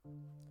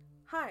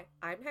Hi,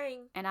 I'm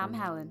Hang, And I'm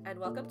Helen. and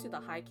welcome to the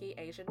High Key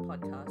Asian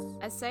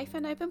podcast. A safe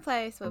and open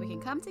place where we can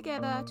come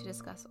together to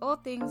discuss all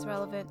things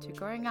relevant to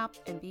growing up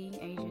and being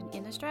Asian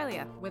in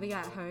Australia. Whether you're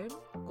at home,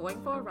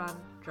 going for a run,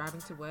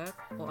 driving to work,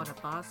 or on a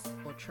bus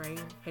or train,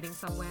 heading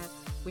somewhere,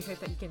 we hope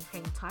that you can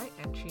hang tight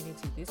and tune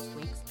into this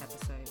week's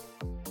episode.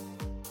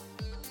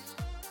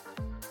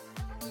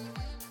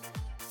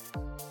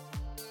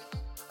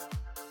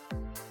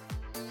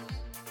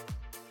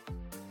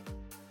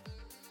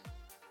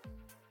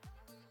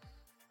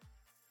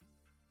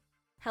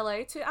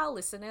 Hello to our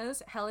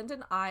listeners. Helen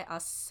and I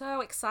are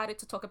so excited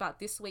to talk about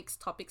this week's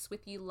topics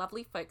with you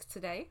lovely folks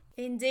today.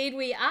 Indeed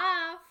we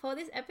are. For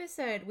this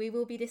episode, we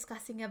will be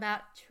discussing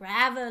about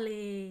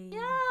traveling.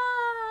 Yeah!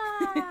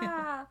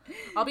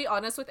 I'll be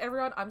honest with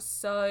everyone, I'm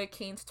so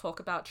keen to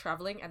talk about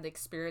traveling and the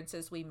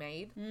experiences we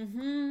made.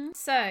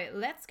 So,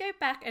 let's go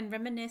back and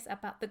reminisce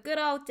about the good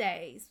old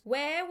days.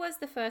 Where was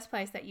the first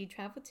place that you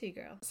traveled to,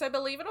 girl? So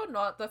believe it or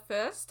not, the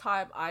first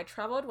time I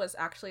traveled was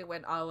actually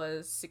when I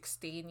was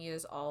 16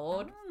 years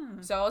old.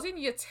 So I was in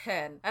year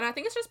 10. And I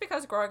think it's just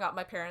because growing up,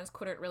 my parents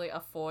couldn't really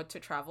afford to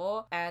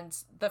travel. And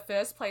the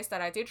first place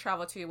that I did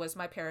travel to was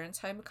my parents'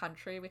 home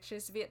country, which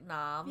is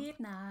Vietnam.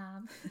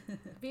 Vietnam.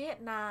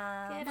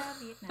 Vietnam. Get out,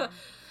 Vietnam.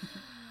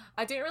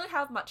 I didn't really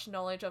have much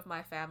knowledge of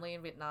my family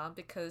in Vietnam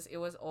because it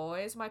was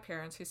always my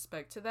parents who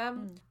spoke to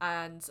them.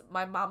 And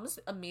my mum's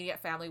immediate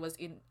family was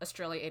in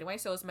Australia anyway,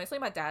 so it was mostly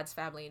my dad's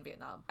family in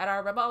Vietnam. And I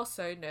remember I was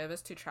so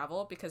nervous to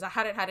travel because I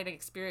hadn't had any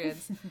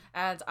experience.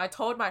 And I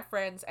told my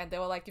friends and they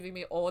were like giving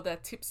me all the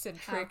tips and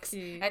tricks.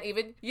 And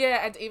even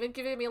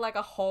giving me like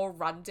a whole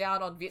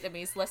rundown on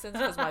Vietnamese lessons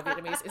because my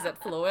Vietnamese isn't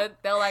fluent.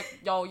 They were like,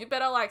 yo, you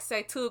better like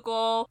say tu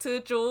go,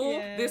 tu ju,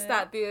 this,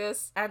 that,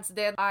 this. And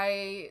then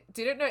I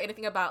didn't know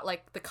anything about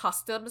like the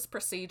customs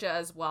procedure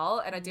as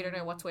well, and I didn't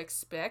know what to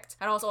expect,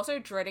 and I was also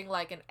dreading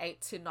like an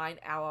 8 to 9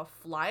 hour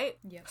flight.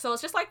 So I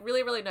was just like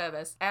really, really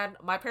nervous, and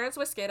my parents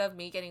were scared of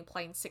me getting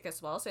plane sick as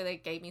well, so they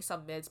gave me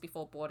some meds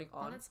before boarding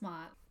on. That's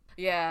smart.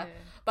 Yeah.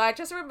 But I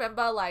just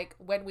remember like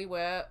when we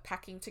were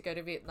packing to go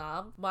to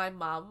Vietnam, my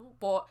mum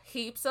bought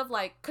heaps of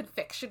like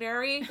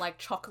confectionery, like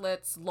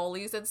chocolates,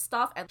 lollies and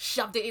stuff, and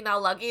shoved it in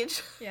our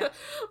luggage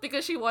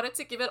because she wanted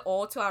to give it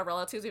all to our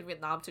relatives in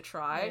Vietnam to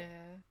try.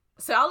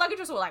 So our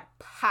luggages were like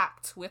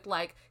packed with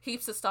like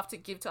heaps of stuff to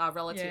give to our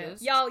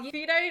relatives. Yo, if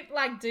you don't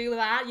like do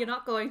that, you're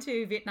not going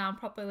to Vietnam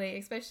properly,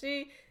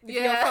 especially if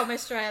you're from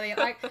Australia.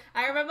 Like,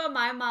 I remember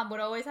my mum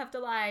would always have to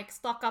like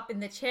stock up in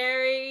the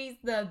cherries,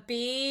 the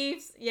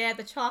beefs,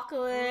 the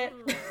chocolate.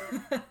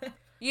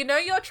 You know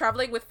you're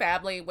traveling with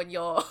family when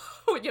your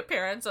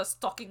parents are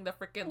stocking the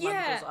freaking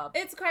luggages up.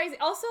 It's crazy.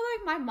 Also,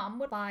 like, my mum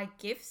would buy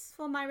gifts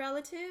for my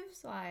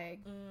relatives, like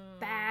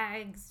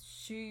bags,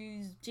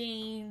 shoes,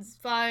 jeans,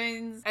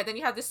 phones. And then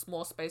you have this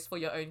small space for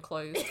your own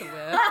clothes to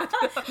wear.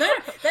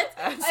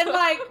 And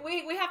like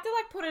we have to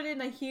like put it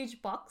in a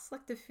huge box,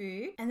 like the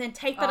food, and then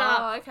tape it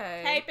up.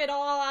 Tape it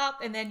all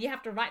up, and then you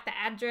have to write the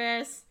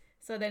address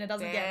so then it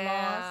doesn't get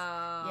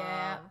lost.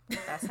 Yeah.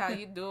 That's how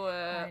you do it.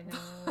 I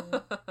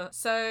know.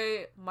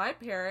 So my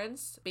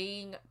parents,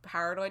 being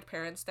paranoid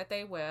parents that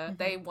they were,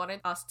 they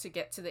wanted us to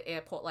get to the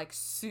airport like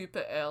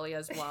super early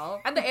as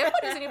well. And the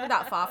airport isn't even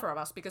that far from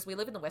us because we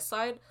live in the west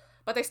side.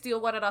 But they still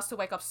wanted us to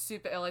wake up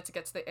super early to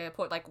get to the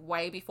airport, like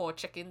way before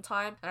check-in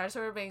time. And I just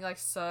remember being like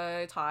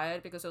so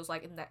tired because it was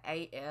like in the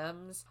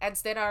AMs. And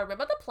then I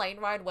remember the plane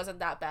ride wasn't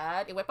that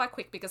bad. It went by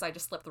quick because I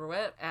just slept through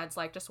it and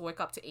like just woke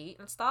up to eat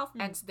and stuff.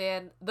 And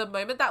then the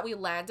moment that we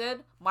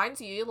landed, mind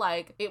you,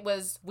 like it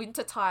was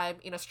winter time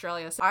in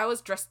Australia. So I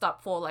was dressed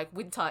up for like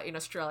winter in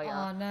Australia.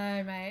 Oh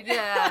no, mate.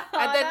 Yeah.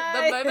 And then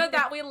the moment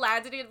that we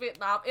landed in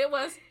Vietnam, it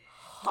was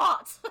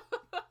hot.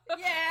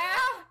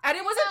 And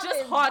it wasn't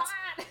just hot.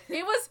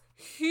 It was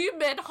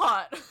humid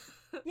hot.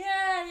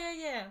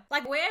 Yeah.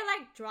 Like, we're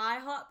like dry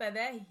hot, but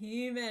they're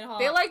humid hot.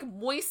 They're like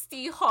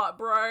moisty hot,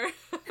 bro.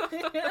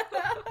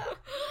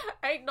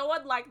 Ain't no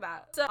one like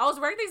that. So I was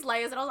wearing these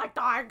layers and I was like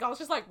dying. I was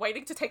just like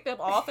waiting to take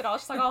them off and I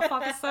was just like, oh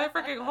fuck, it's so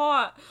freaking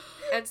hot.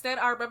 And then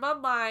I remember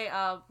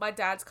my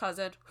dad's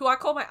cousin, who I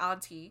call my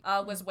auntie,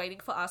 was waiting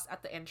for us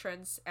at the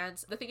entrance.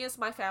 And the thing is,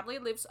 my family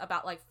lives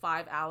about like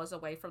 5 hours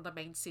away from the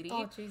main city.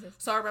 Oh Jesus.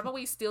 So I remember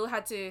we still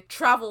had to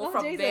travel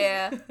from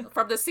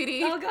the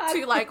city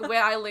to like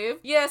where I live.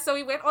 Yeah, so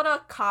we went on a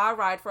car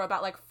ride for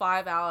about like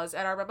 5 hours,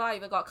 and I remember I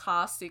even got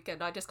car sick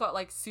and I just got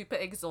like super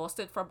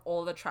exhausted from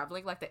all the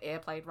traveling, like the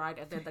airplane ride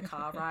and then the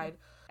car ride.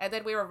 And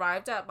then we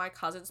arrived at my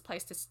cousin's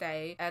place to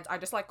stay and I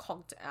just like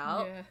conked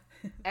out.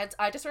 And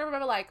I just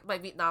remember like my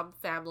Vietnam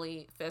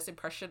family first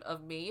impression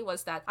of me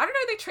was that, I don't know,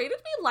 they treated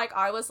me like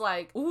I was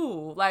like,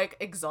 ooh, like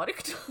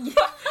exotic.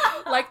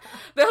 Like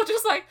they were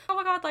just like, oh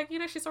my god, like, you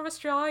know, she's from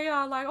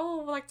Australia, like,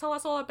 oh, like tell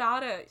us all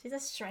about it. She's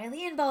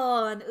Australian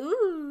born.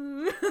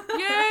 Ooh.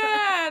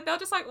 Yeah, they were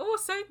just like, oh,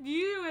 so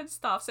new and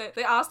stuff. So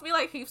they asked me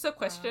like heaps of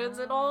questions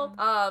and all.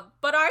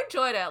 But I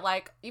enjoyed it.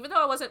 Like, even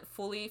though I wasn't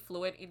fully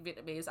fluent in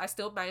Vietnamese, I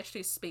still managed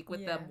to speak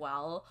with them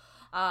well.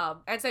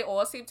 And they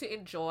all seemed to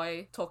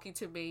enjoy talking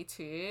to me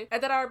too.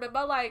 And then I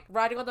remember like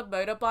riding on the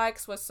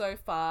motorbikes was so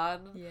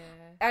fun. Yeah.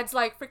 And it's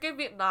like freaking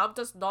Vietnam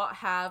does not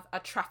have a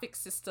traffic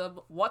system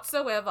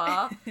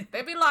whatsoever.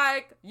 They'd be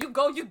like, you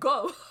go, you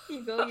go.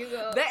 You go, you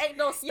go. There ain't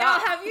no Yo,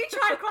 stop. have you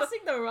tried crossing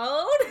the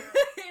road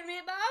in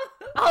Vietnam?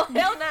 Oh,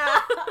 hell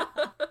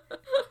no.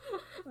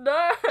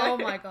 No. Oh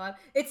my god.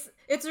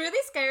 It's really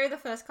scary the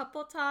first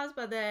couple of times,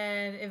 but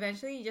then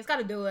eventually you just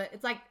gotta do it.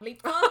 It's like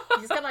leapfrog. You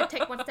just gotta like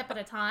take one step at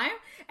a time.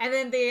 And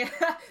then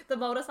the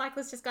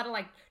motorcyclist just gotta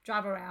like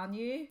drive around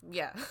you.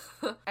 Yeah.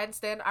 And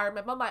then I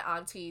remember my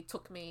auntie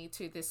took me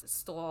to this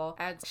store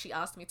and she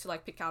asked me to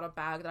like pick out a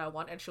bag that I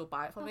want and she'll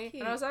buy it for me.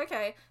 Cute. And I was like,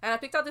 okay. And I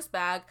picked out this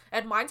bag.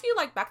 And mind you,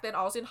 like back then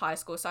I was in high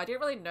school, so I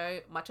didn't really know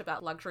much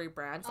about luxury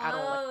brands at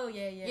all. Like, Oh,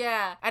 yeah.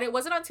 yeah. And it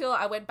wasn't until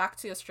I went back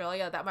to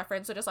Australia that my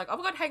friends were just like, oh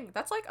my god, hang,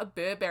 that's like a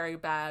Burberry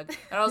bag.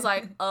 And I was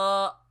like,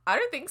 I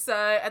don't think so.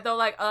 And they're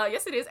like,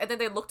 yes it is. And then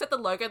they looked at the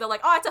logo, they're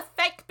like, oh, it's a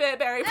fake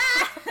Burberry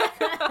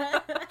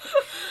bag.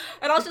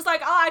 And I was just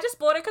like, oh, I just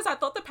bought it because I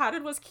thought the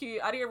pattern was cute.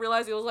 I didn't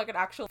realize it was like an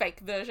actual fake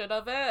version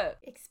of it.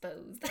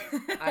 Exposed.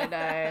 I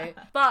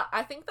know. But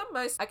I think the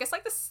most, I guess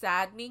like the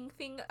saddening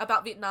thing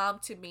about Vietnam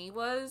to me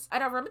was,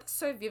 and I remember this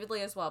so vividly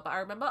as well, but I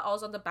remember I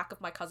was on the back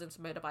of my cousin's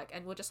motorbike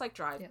and we're just like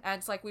driving. Yeah. And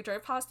it's like we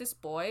drove past this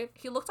boy.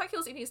 He looked like he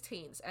was in his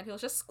teens and he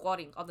was just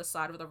squatting on the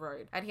side of the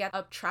road. And he had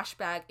a trash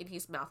bag in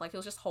his mouth. Like he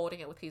was just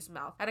holding it with his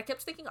mouth. And I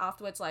kept thinking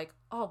afterwards like,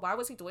 oh, why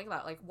was he doing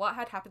that? Like what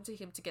had happened to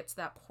him to get to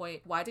that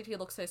point? Why did he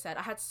look so sad?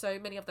 I had so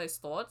many of those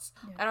thoughts.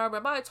 Yeah. And I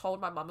remember I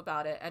told my mum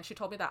about it and she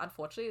told me that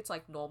unfortunately it's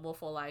like normal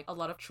for like a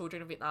lot of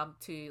children in Vietnam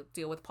to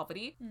deal with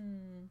poverty.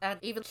 And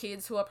even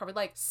kids who are probably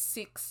like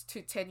 6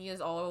 to 10 years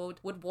old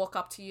would walk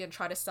up to you and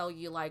try to sell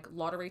you like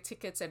lottery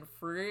tickets and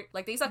fruit.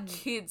 Like these are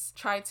kids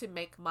trying to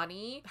make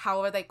money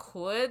however they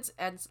could,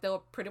 and they were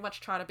pretty much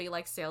trying to be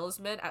like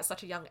salesmen at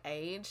such a young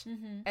age.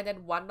 And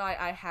then one night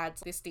I had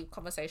this deep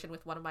conversation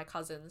with one of my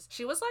cousins.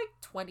 She was like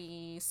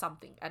 20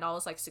 something and I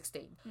was like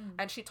 16.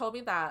 And she told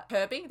me that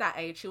her being that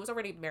age, she was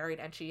already married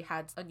and she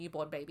had a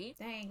newborn baby.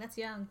 Dang, that's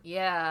young.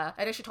 Yeah.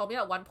 And then she told me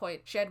at one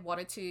point she had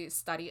wanted to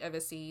study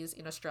overseas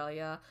in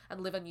Australia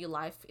and live a new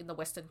life in the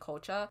Western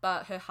culture,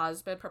 but her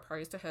husband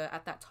proposed to her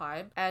at that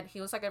time and he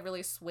was like a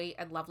really sweet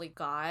and lovely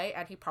guy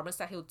and he promised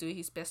that he'll do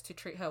his best to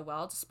treat her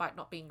well despite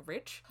not being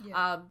rich.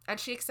 Yeah. And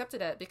she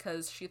accepted it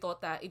because she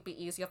thought that it'd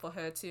be easier for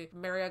her to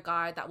marry a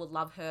guy that would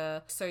love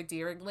her so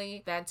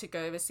dearingly than to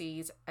go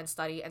overseas and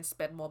study and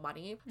spend more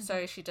money.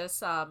 So she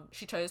just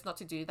she chose not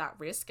to do that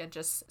risk and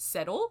just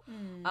settle.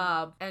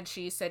 And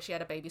she said she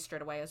had a baby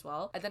straight away as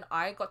well. And then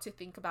I got to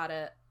think about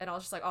it and I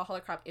was just like, oh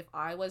holy crap, if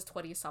I was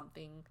 20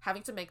 something,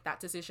 having to make that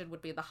decision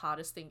would be the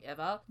hardest thing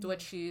ever. Do I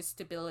choose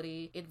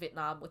stability in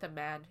Vietnam with a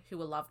man who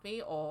will love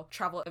me or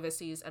travel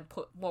overseas and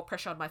put more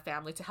pressure on my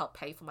family to help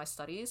pay for my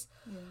studies?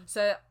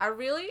 So I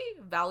really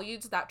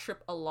valued that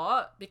trip a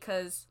lot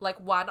because like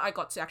one, I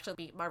got to actually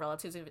meet my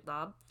relatives in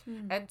Vietnam.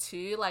 And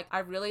two, like I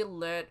really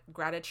learned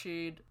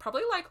gratitude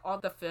probably like on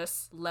the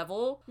first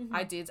level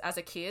I did as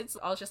a kid.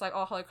 I was just like,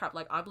 oh holy crap,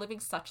 like I'm living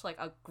such like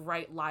a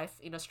great life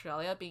in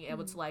Australia, being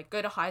able to like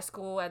go to high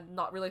school and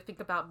not really think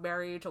about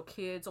marriage or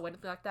kids or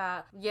anything like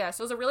that. Yeah,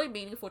 so it was a really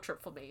meaningful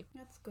trip for me.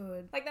 That's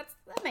good. Like that's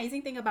the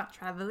amazing thing about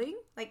traveling.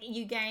 Like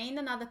you gain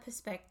another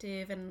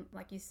perspective and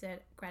like you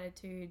said,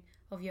 gratitude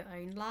of your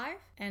own life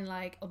and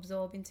like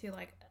absorb into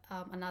like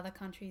another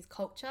country's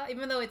culture,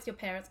 even though it's your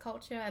parents'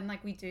 culture and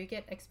like we do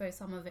get exposed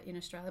some of it in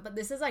Australia, but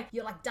this is like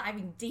you're like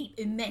diving deep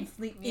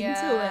immensely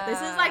into it. This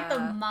is like the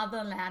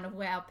motherland of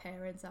where our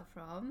parents are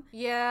from.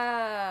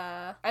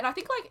 Yeah. And I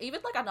think like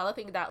even like another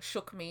thing that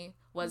shook me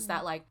was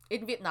that like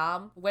in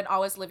Vietnam when I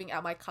was living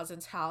at my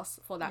cousin's house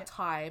for that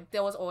time,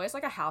 there was always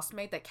like a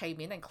housemaid that came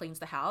in and cleans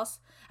the house,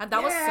 and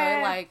that was so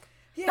like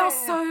that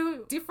was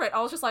so different.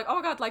 I was just like, oh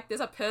my god, like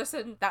there's a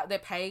person that they're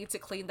paying to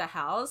clean the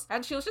house,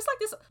 and she was just like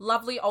this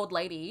lovely old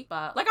lady,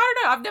 but like I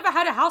don't know, I've never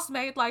had a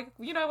housemaid, like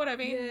you know what I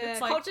mean?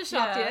 It's like culture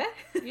shock.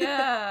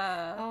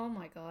 Yeah. Oh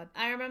my god,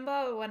 I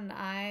remember when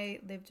I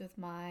lived with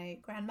my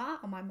grandma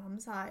on my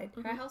mum's side.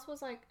 Her house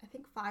was like I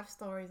think 5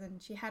 stories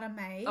and she had a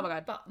maid. Oh my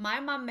god. But my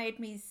mum made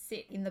me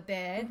sit in the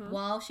bed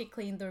while she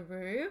cleaned the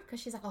roof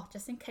because she's like, oh,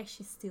 just in case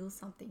she steals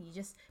something, you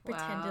just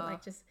pretend to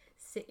like just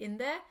sit in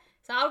there.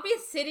 So I would be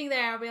sitting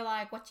there, I'd be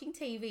like watching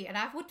TV and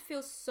I would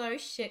feel so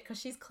shit because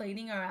she's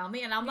cleaning around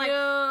me and I'm like,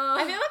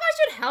 I feel like I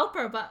should help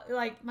her, but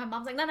like my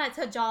mom's like, no, it's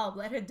her job,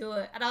 let her do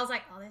it. And I was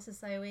like, oh, this is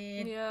so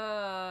weird.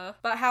 Yeah.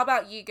 But how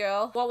about you,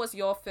 girl? What was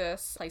your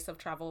first place of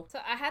travel? So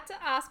I had to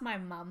ask my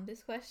mum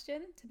this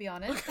question, to be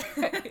honest.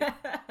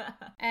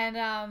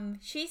 And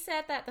she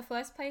said that the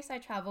first place I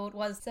traveled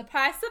was,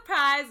 surprise,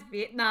 surprise,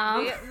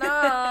 Vietnam.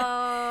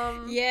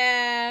 Vietnam.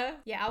 Yeah,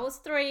 I was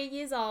 3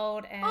 years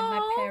old and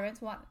my parents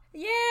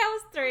Yeah, I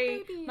was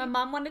 3. Baby. My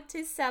mum wanted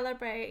to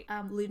celebrate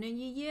Lunar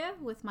New Year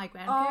with my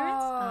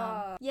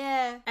grandparents.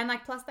 Yeah, and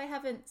like plus they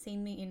haven't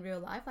seen me in real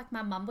life. Like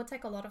my mum would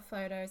take a lot of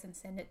photos and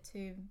send it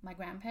to my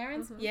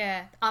grandparents.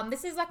 Yeah,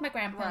 This is like my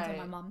grandparents on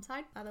my Right. mom's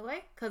side, by the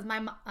way, because my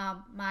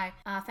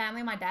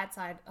family, my dad's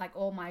side, like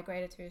all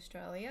migrated to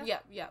Australia. Yeah,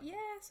 yeah. Yeah,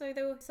 so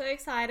they were so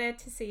excited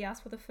to see us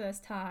for the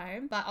first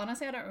time. But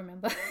honestly, I don't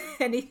remember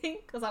anything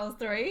because I was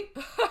 3.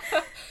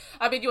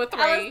 I mean, you were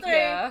 3. I was 3.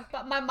 Yeah.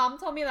 But my mum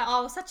told me that I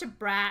was such a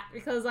brat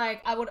because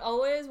like I would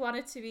always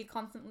wanted to be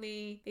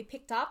constantly be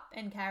picked up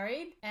and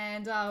carried.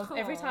 And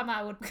every Aw. time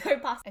I would go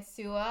past a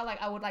sewer,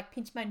 like I would like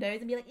pinch my nose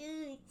and be like,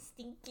 ew,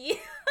 stinky.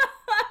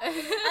 I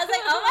was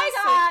like, oh my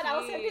So god, I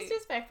was so cute.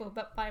 disrespectful.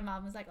 But my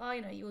mum was like, oh,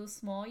 you know, you were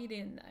small, you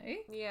didn't know.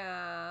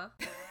 Yeah.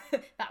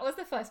 That was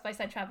the first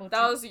place I traveled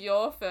That to. was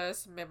your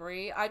first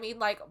memory. I mean,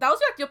 like, that was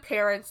like your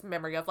parents'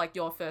 memory of like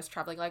your first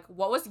traveling. Like,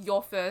 what was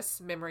your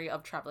first memory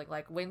of traveling?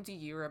 Like, when do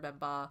you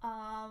remember?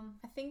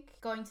 I think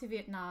going to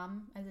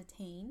Vietnam as a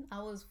teen.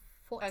 I was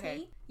 14.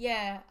 Okay.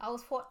 Yeah, I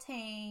was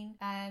 14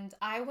 and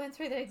I went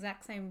through the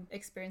exact same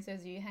experience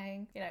as you,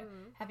 Hang. You know,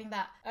 having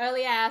that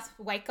early ass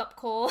wake up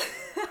call.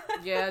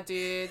 Yeah,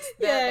 dude.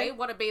 Yeah. They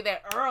want to be there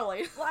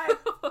early. Like,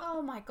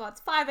 oh my god, it's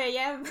 5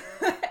 a.m.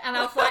 and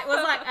our flight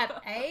was like at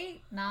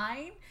 8,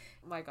 9.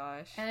 Oh my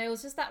gosh. And it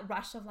was just that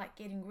rush of like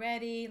getting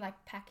ready, like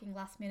packing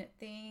last minute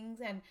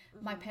things. And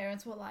my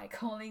parents were like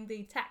calling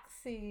the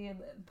taxi and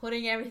then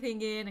putting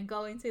everything in and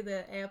going to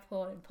the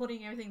airport and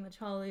putting everything in the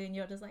trolley. And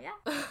you're just like,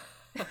 yeah.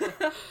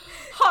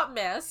 Hot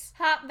mess.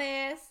 Hot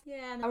mess.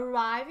 Yeah. And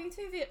arriving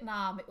to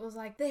Vietnam, it was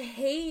like the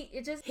heat,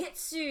 it just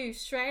hits you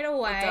straight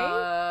away. It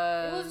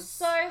does. It was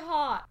so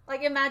hot.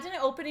 Like imagine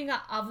opening an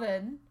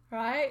oven,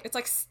 right? It's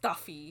like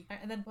stuffy.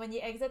 And then when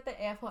you exit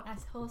the airport, I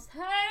saw so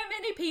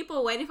many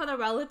people waiting for the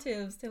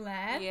relatives to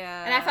land.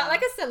 Yeah. And I felt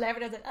like a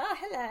celebrity. I was like, oh,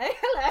 hello,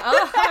 hello.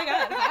 Oh my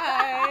god.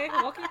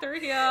 Hi. Walking through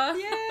here.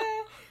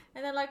 Yeah.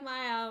 And then like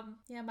my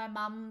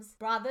mum's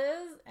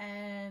brothers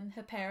and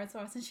her parents were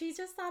us, and she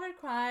just started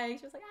crying.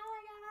 She was like, oh my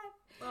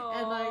god.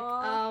 And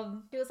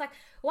like she was like,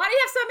 why do you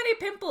have so many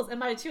pimples?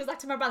 And she was like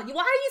to my brother,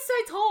 why are you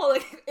so tall?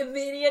 Like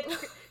immediate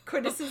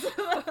criticism.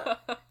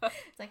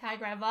 It's like, hi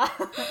grandma.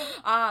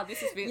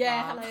 This is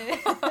Yeah, Vietnam.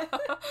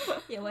 hello.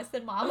 Yeah,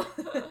 Western mom.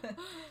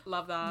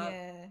 Love that.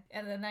 Yeah.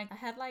 And then like I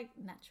had like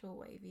natural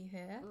wavy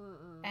hair.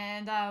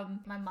 And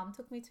my mum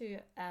took me to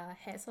a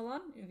hair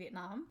salon in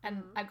Vietnam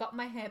and I got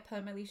my hair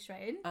permanently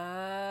straightened.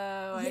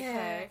 Oh,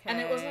 okay. And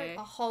it was like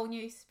a whole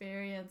new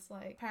experience.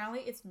 Like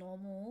apparently it's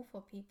normal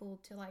for people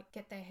to like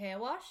get their hair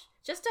washed,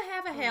 just to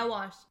have a hair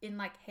wash in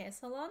like hair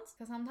salons,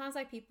 because sometimes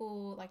like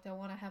people like don't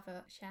want to have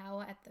a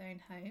shower at their own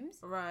homes.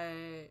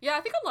 Right. Yeah,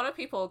 I think a lot of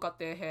people got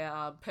their hair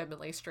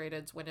permanently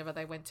straightened whenever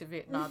they went to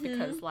Vietnam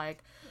because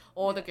like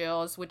all the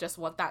girls would just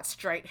want that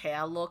straight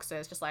hair look. So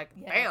it's just like,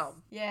 Yes.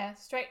 bam. Yeah,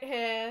 straight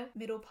hair,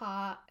 middle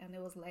part, and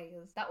there was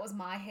layers. That was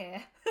my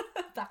hair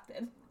back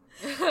then.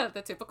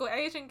 The typical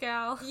Asian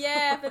gal.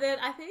 Yeah, but then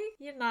I think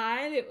year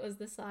 9 it was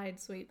the side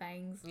sweet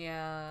bangs.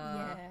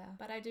 Yeah. Yeah,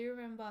 but I do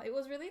remember it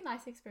was really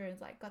nice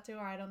experience. Like got to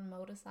ride on a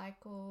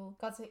motorcycle,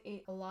 got to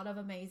eat a lot of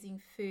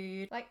amazing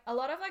food. Like a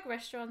lot of like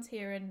restaurants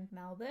here in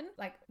Melbourne,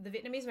 like the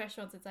Vietnamese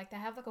restaurants, it's like they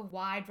have like a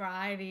wide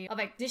variety of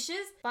like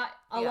dishes, but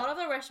a lot of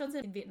the restaurants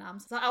in Vietnam.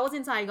 So I was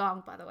in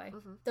Saigon, by the way.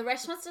 The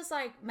restaurants just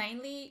like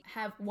mainly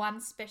have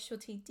one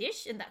specialty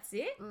dish and that's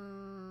it.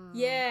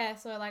 Yeah,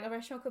 so like a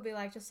restaurant could be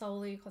like just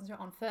solely concentrate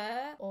on pho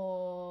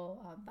or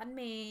banh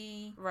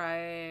mi.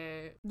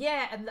 Right.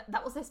 Yeah, and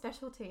that was their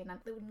specialty, and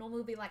they would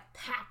normally be like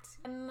packed.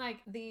 And like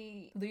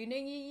the Lunar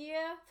New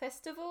Year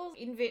festivals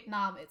in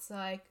Vietnam, it's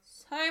like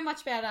so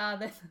much better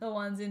than the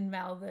ones in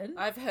Melbourne.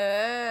 I've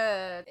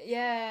heard.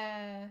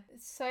 Yeah,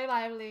 it's so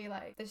lively.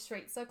 Like the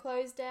streets are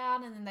closed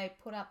down, and then they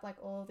put up like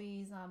all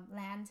these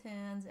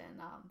lanterns and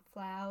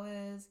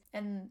flowers,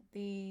 and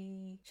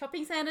the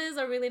shopping centers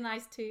are really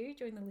nice too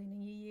during the Lunar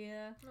New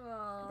Year.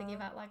 Aw. They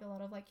give out like a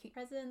lot of like cute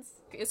presents.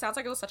 It sounds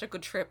like it was such a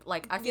good trip.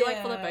 Like, I feel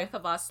like for the Yeah. both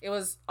of us, it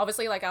was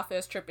obviously like our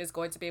first trip is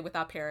going to be with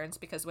our parents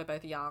because we're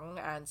both young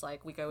and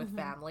like we go with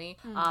family.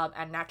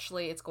 And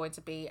naturally it's going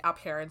to be our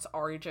parents'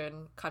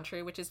 origin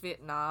country, which is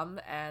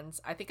Vietnam. And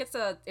I think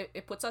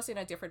it puts us in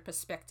a different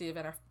perspective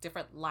and a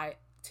different light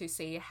to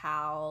see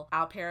how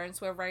our parents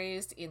were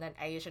raised in an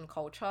Asian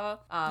culture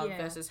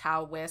versus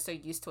how we're so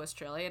used to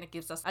Australia, and it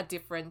gives us a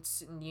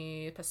different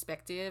new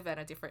perspective and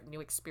a different new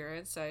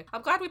experience. So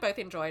I'm glad we both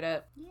enjoyed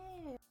it. Yeah.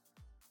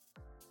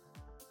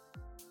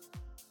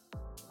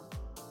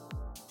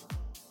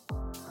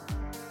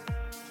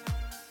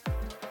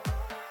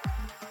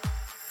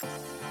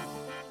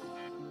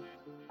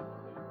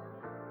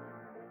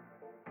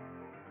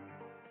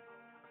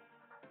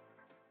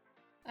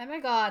 Oh my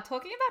god,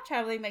 talking about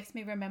traveling makes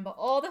me remember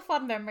all the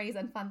fun memories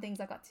and fun things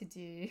I got to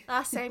do.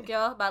 Same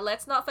girl, but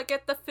let's not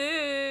forget the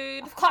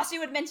food. Of course you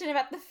would mention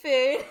about the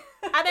food.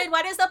 I mean,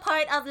 what is the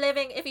point of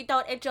living if you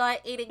don't enjoy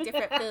eating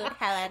different food,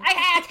 Helen?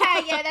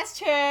 Okay, yeah, that's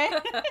true.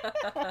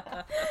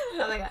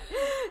 Oh my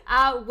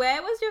god.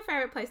 Where was your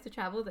favourite place to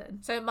travel then?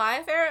 So my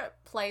favorite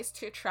place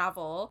to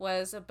travel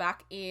was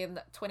back in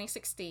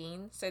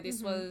 2016. So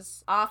this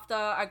was after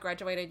I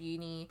graduated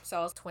uni. So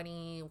I was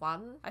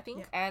 21, I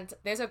think. And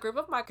there's a group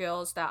of my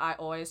girls that I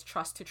always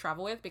trust to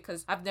travel with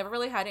because I've never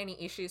really had any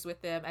issues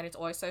with them and it's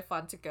always so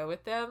fun to go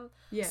with them.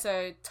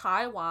 So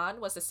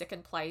Taiwan was the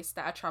second place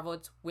that I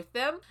traveled with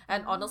them.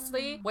 And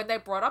honestly, when they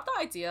brought up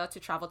the idea to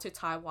travel to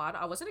Taiwan,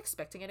 I wasn't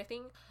expecting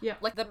anything.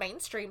 Like the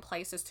mainstream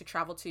places to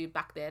travel to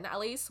back then, at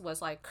least,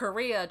 was like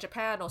Korea,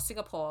 Japan, or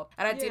Singapore.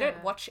 And I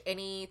didn't watch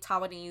any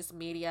Taiwanese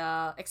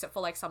media except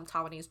for like some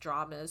Taiwanese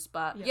dramas.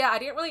 But I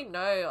didn't really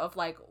know of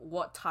like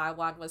what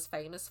Taiwan was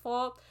famous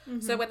for.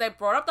 So when they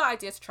brought up the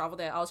idea to travel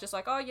there, I was just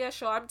like, oh yeah,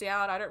 sure, I'm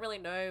down. I don't really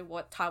know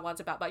what Taiwan's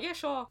about, but yeah,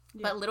 sure.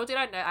 But little did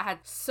I know, I had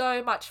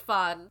so much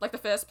fun. Like the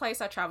first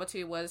place I traveled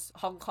to was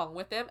Hong Kong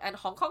with them, and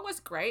Hong Kong was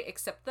great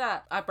except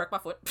that I broke my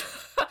foot.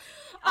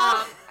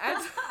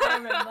 And I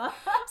remember.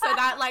 So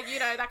that, like, you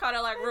know, that kind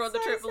of like ruined the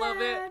so trip a little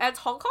bit. sad. And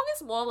Hong Kong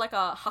is more like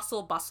a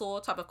hustle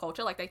bustle type of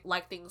culture. Like they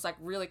like things like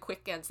really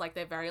quick, and it's like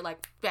they're very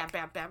like bam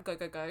bam bam, go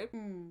go go.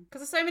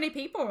 Because there's so many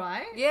people,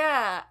 right?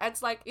 Yeah, and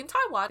it's like in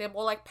Taiwan they're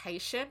more like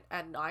patient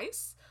and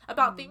nice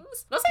about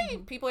things. Not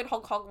saying people in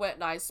Hong Kong weren't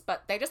nice,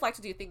 but they just like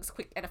to do things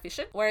quick and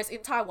efficient. Whereas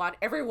in Taiwan,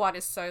 everyone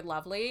is so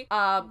lovely.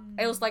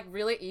 It was like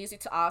really easy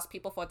to ask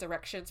people for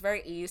directions,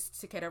 very easy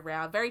to get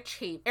around, very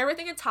cheap.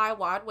 Everything in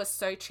Taiwan was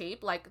so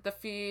cheap, like the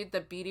food,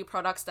 the beauty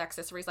products, the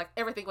accessories, like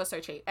everything was so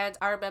cheap. And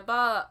I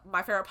remember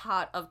my favorite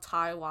part of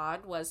Taiwan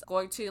was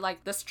going to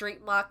like the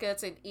street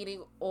markets and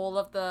eating all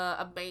of the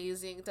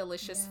amazing,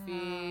 delicious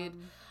food.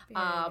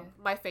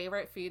 My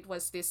favorite food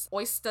was this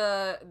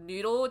oyster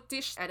noodle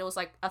dish, and it was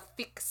like a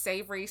thick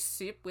savory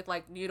soup with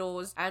like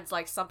noodles and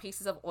like some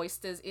pieces of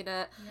oysters in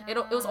it. It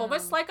was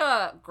almost like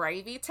a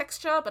gravy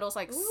texture, but it was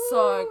like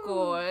so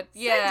good.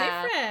 So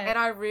different. And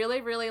I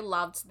really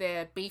loved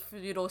their beef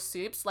noodle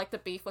soups. Like the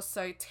beef was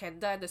so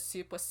tender and the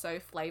soup was so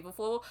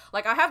flavorful.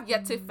 Like I have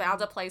yet to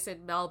found a place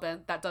in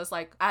Melbourne that does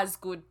like as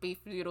good beef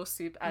noodle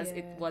soup as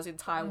it was in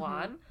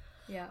Taiwan.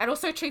 And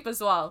also cheap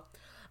as well.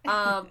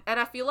 And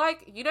I feel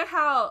like, you know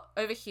how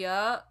over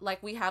here,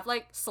 like we have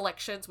like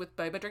selections with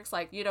boba drinks,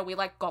 like, you know, we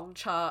like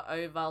Gongcha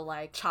over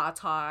like Cha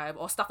Time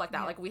or stuff like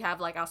that. Like we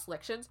have like our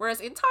selections. Whereas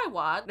in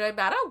Taiwan, no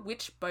matter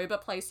which boba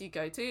place you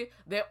go to,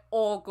 they're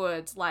all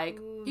good. Like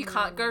you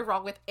can't go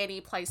wrong with any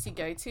place you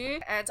go to.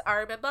 And I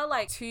remember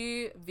like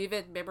 2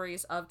 vivid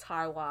memories of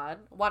Taiwan.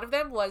 One of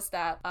them was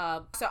that,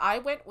 so I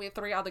went with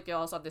 3 other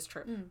girls on this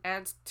trip,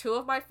 and 2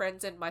 of my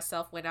friends and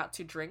myself went out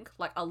to drink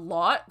like a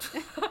lot.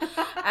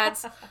 And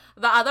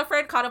the other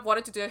friend kind of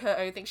wanted to do her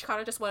own thing. She kind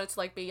of just wanted to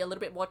like be a little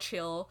bit more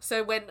chill.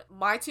 So when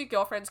my 2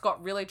 girlfriends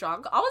got really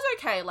drunk, I was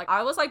okay. Like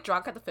I was like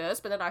drunk at the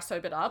first, but then I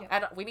sobered up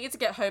and we needed to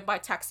get home by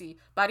taxi.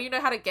 But I didn't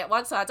know how to get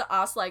one, so I had to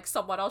ask like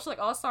someone else. Like,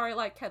 oh sorry,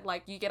 like can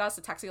like you get us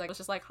a taxi? Like I was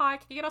just like, hi,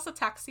 can you get us a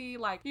taxi?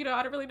 Like, you know,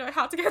 I don't really know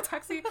how to get a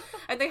taxi.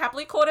 And they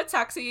happily called a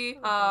taxi.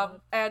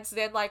 And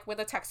then like when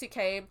the taxi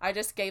came, I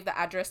just gave the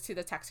address to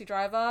the taxi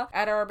driver.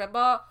 And I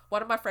remember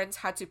one of my friends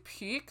had to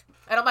puke.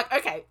 And I'm like,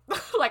 okay,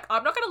 like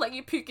I'm not gonna let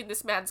you puke in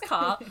this man's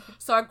car.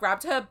 So I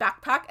grabbed her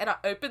backpack and I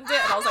opened it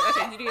and I was like,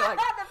 okay, you need like,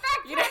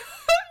 you know,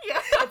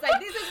 It's like,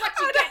 this is what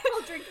you get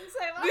for drinking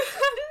so much.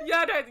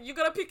 No, you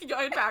gotta pick in your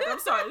own bag. I'm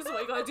sorry, this is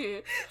what you gotta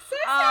do. So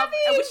savage.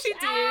 I wish she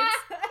did.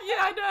 Yeah,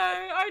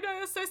 I know.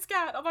 I'm so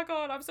scared. Oh my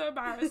god, I'm so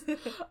embarrassed.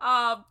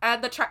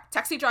 And the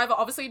taxi driver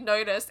obviously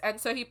noticed, and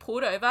so he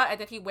pulled over, and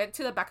then he went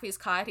to the back of his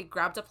car and he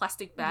grabbed a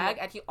plastic bag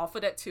and he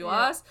offered it to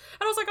us.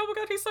 And I was like, oh my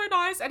god, he's so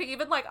nice. And he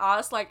even like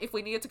asked like if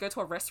we needed to go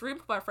to a restroom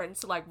for my friends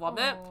to like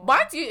vomit.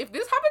 Mind you, if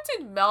this happened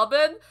in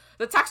Melbourne,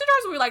 the taxi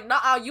drivers would be like,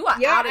 nah, you are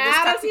out of this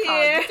taxi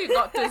car. You do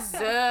not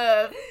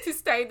deserve to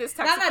stay in this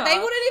taxi car. No, they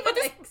wouldn't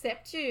even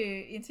accept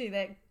you into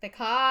the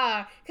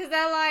car, because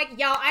they're like,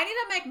 yo, I need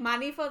to make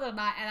money for the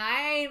night and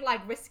I ain't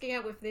like risking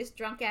it with this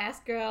drunk ass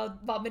girl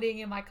vomiting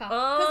in my car.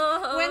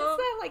 Because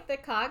once the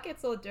car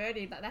gets all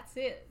dirty, that's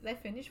it. They're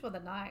finished for the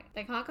night.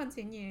 They can't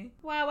continue.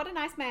 Wow, what a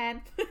nice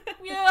man.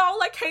 Yeah, I'll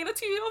like cater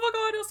to you. Oh my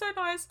god, it was so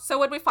nice. So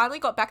when we finally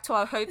got back to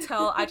our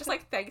hotel, I just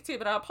like thanked him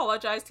and I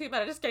apologized to him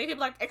and I just gave him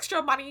like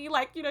extra money,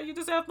 like, you know, you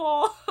deserve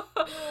more.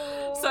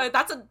 So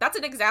that's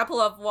an example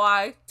of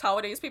why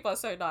Taiwanese people are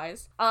so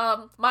nice.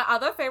 My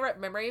other favorite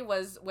memory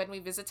was when we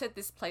visited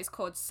this place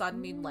called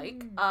Sun Min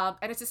Lake.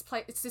 And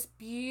it's this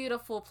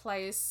beautiful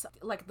place.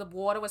 Like the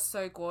water was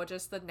so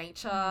gorgeous, the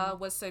nature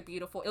was so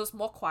beautiful. It was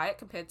more quiet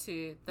compared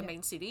to the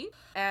main city.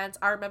 And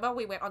I remember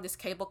we went on this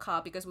cable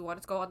car because we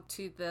wanted to go on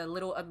to the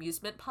little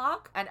amusement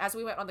park. And as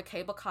we went on the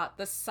cable car,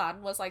 the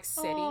sun was like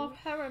setting. Oh,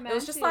 how romantic. It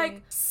was just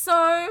like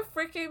so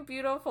freaking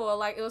beautiful.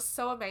 Like it was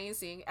so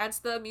amazing. And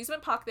the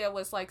amusement park there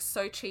was like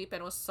so cheap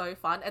and it was so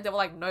fun. And there were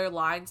like no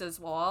lines as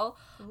well.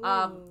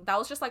 That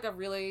was just like a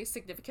really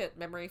significant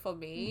memory for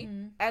me.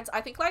 And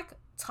I think like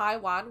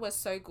Taiwan was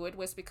so good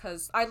was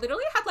because I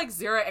literally had like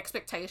zero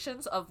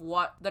expectations of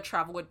what the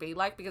travel would be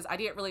like, because I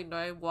didn't really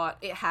know what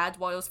it had,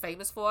 what it was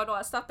famous for and all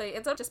that stuff. But it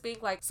ended up just being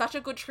like such a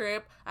good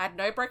trip. I had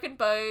no broken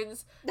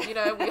bones, you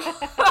know, we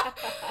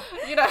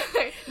you know,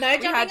 no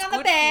jumping on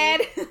the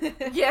bed.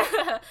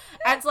 Yeah.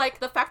 And like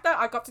the fact that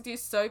I got to do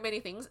so many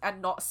things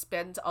and not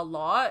spend a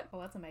lot. Oh,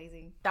 that's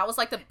amazing. That was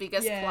like the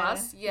biggest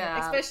plus.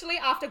 Yeah. Especially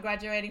after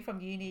graduating from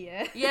uni,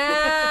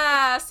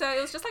 Yeah. So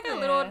it was just like a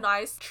little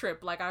nice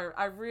trip. Like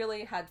I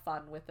really had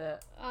fun with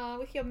it.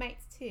 With your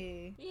mates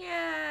too.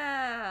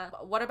 Yeah.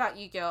 What about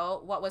you,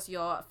 girl? What was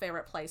your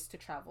favorite place to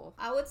travel?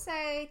 I would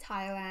say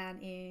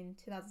Thailand in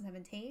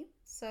 2017.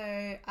 So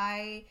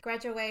I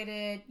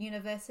graduated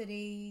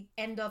university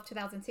end of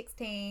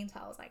 2016. So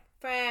I was like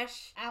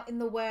fresh, out in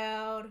the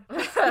world.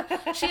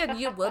 She a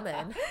new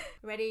woman.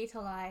 Ready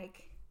to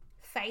like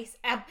face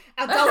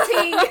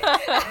adulting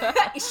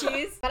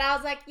issues. But I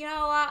was like, you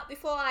know what?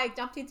 Before I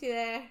jumped into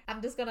there,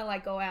 I'm just gonna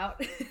like go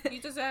out.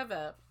 You deserve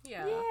it.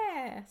 Yeah.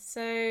 Yeah.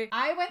 So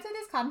I went to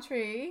this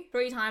country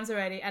 3 times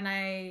already, and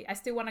I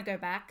still want to go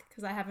back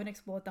because I haven't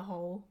explored the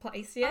whole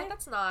place yet. Oh,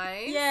 that's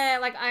nice. Yeah,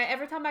 like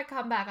every time I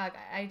come back,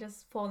 I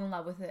just fall in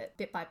love with it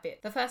bit by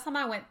bit. The first time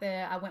I went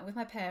there, I went with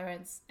my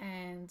parents,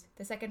 and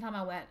the second time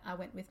I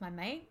went with my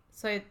mate.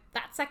 So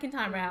that second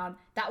time round,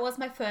 that was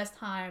my first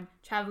time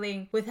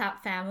traveling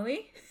without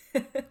family.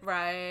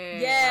 Right.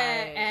 Yeah,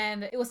 right.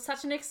 and it was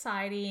such an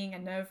exciting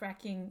and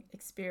nerve-wracking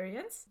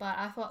experience. But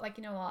I thought, like,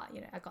 you know what,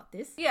 I got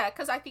this. Yeah,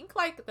 because I think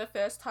like the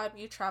first time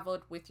you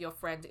traveled with your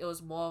friend, it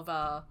was more of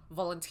a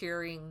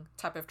volunteering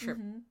type of trip.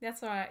 Mm-hmm.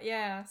 That's right.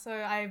 Yeah. So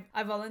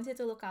I volunteered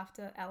to look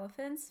after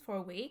elephants for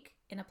a week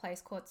in a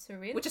place called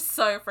Surin. Which is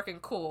so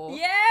freaking cool.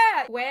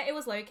 Yeah! Where it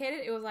was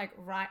located, it was like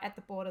right at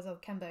the borders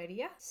of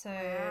Cambodia. So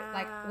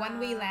like when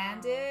we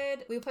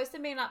landed, we were supposed to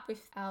meet up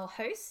with our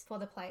host for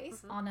the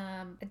place on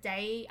a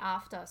day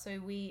after. So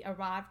we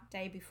arrived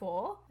day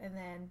before and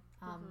then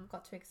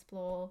got to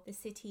explore the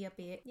city a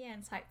bit,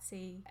 and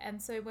sightsee.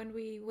 And so when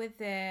we were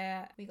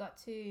there, we got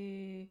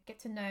to get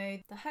to know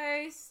the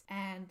host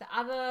and the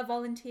other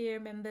volunteer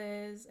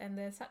members, and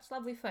they're such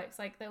lovely folks.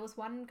 Like there was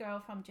one girl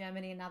from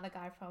Germany, another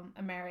guy from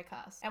America,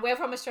 and we're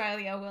from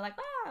Australia. We're like,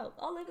 wow,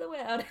 all over the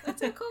world.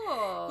 That's so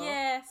cool.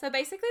 Yeah, so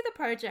basically the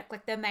project,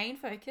 like their main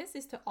focus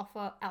is to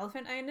offer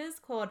elephant owners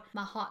called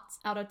mahots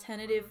an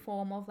alternative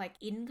form of like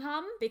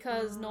income,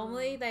 because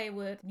normally they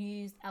would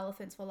use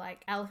elephants for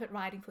like elephant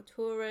riding for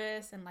tourists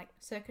and like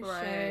circus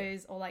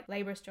shows or like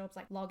laborious jobs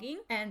like logging.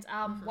 And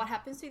what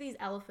happens to these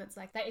elephants,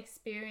 like they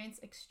experience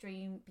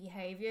extreme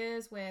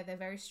behaviors where they're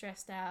very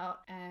stressed out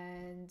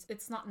and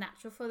it's not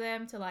natural for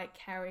them to like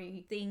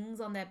carry things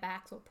on their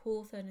backs or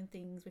pull certain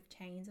things with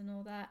chains and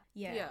all that.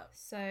 Yeah.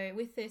 So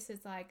with this,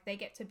 it's like they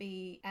get to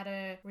be at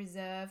a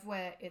reserve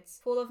where it's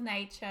full of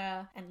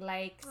nature and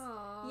lakes.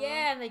 Aww.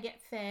 Yeah, and they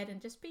get fed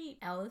and just be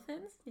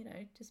elephants,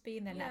 just be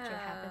in their natural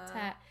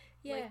habitat.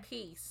 Yeah. Like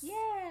peace.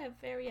 Yeah,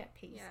 very at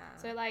peace. Yeah.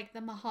 So like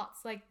the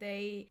mahots, like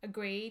they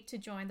agreed to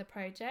join the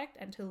project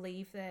and to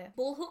leave their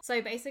bull hook.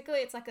 So basically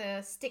it's like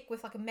a stick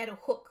with like a metal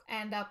hook,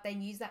 and they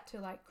use that to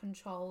like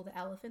control the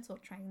elephants or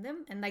train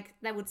them. And like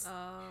they would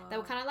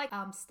kind of like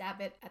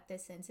stab it at their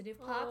sensitive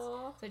parts.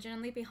 So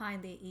generally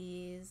behind their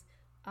ears.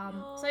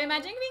 So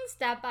imagine being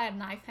stabbed by a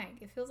knife, Hank.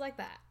 It feels like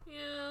that.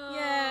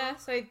 Yeah.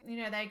 So,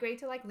 they agreed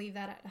to like leave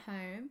that at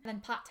home and then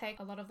partake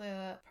a lot of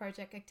the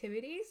project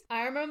activities.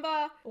 I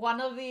remember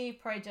one of the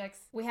projects,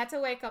 we had to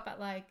wake up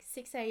at like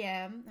 6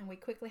 a.m. and we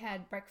quickly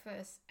had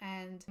breakfast,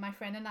 and my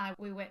friend and I,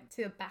 we went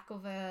to the back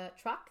of a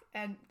truck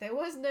and there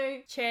was no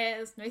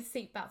chairs, no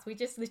seat belts. We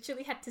just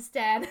literally had to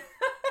stand.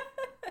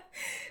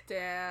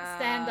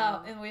 Stand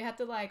up, and we had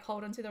to like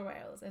hold onto the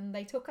rails, and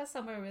they took us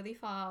somewhere really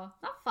far,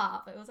 not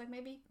far, but it was like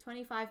maybe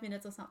 25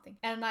 minutes or something,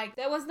 and like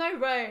there was no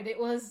road, it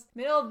was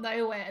middle of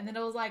nowhere, and then it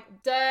was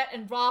like dirt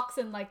and rocks,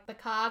 and like the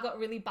car got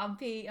really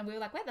bumpy, and we were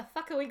like, where the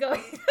fuck are we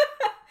going?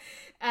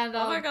 And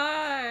oh my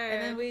god!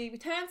 And then we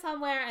turned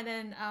somewhere, and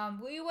then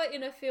we were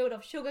in a field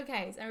of sugar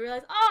canes, and we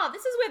realized, oh,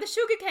 this is where the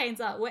sugar canes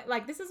are.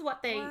 Like this is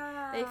what they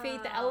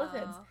feed the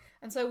elephants.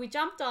 And so we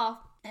jumped off,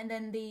 and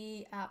then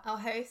our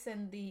hosts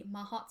and the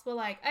mahots were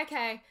like,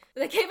 okay,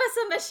 they gave us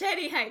a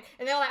machete, Hank,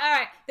 and they were like, all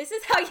right, this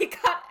is how you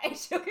cut a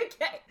sugar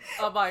cane.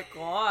 Oh my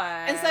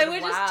god! And so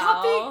we're just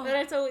chopping, and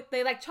then so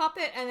they like chop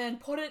it and then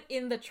put it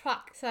in the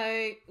truck.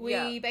 So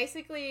we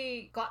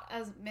basically got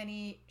as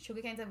many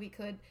sugar canes as we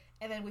could,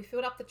 and then we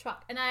filled up the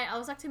truck. And I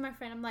was like to my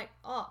friend, I'm like,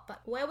 oh,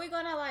 but where are we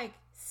gonna like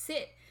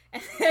sit?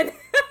 And then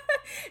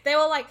they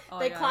were like,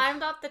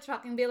 climbed up the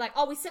truck and be like,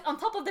 oh, we sit on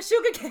top of the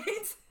sugar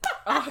canes.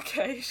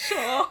 Okay,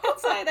 sure.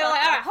 So they were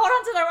like, all right, hold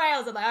on to the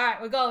rails. I'm like, all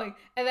right, we're going.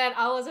 And then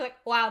I was like,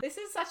 wow, this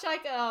is such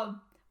like a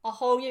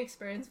whole new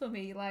experience for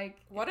me. Like,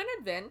 what an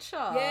adventure.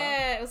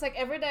 Yeah, it was like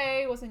every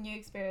day was a new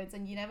experience,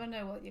 and you never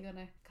know what you're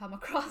gonna come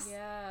across.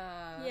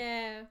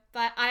 Yeah,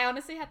 but I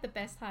honestly had the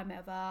best time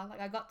ever.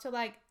 Like I got to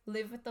like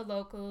live with the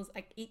locals,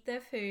 like eat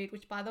their food,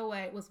 which by the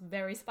way was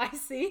very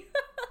spicy.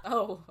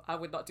 Oh, I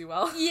would not do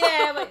well.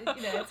 Yeah, but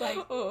it's like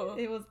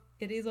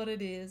it is what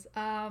it is.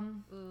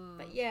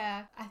 But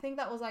yeah, I think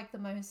that was like the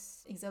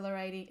most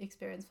exhilarating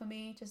experience for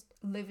me, just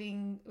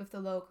living with the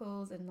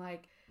locals and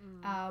like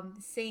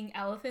seeing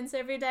elephants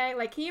every day.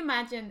 Like, can you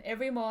imagine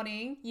every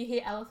morning you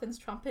hear elephants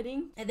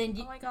trumpeting, and then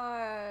you, oh my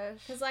gosh,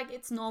 because like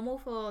it's normal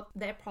for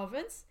their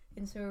province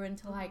in Surin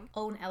to like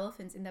own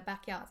elephants in their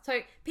backyard.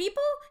 So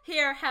people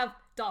here have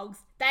dogs,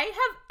 they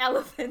have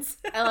elephants.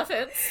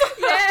 Elephants.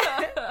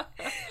 Yeah.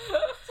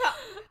 So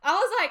I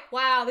was like,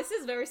 wow, this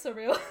is very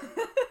surreal.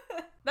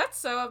 That's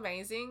so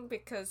amazing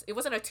because it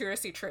wasn't a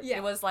touristy trip. Yeah.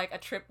 It was like a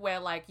trip where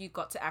like you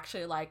got to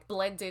actually like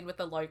blend in with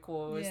the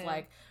locals, Yeah.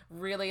 like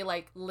really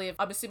like live,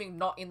 I'm assuming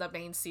not in the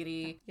main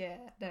city, Yeah,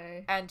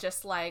 no. and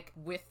just like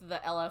with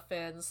the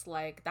elephants.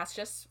 Like that's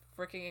just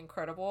freaking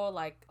incredible.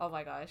 Like, oh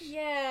my gosh.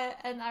 Yeah,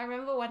 and I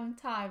remember one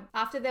time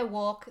after their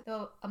walk, they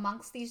were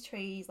amongst these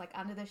trees, like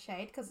under the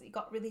shade, because it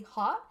got really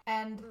hot.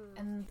 And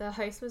the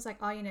host was like,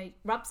 "Oh, you know,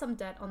 rub some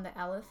dirt on the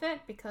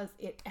elephant because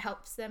it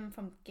helps them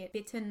from get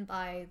bitten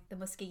by the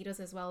mosquitoes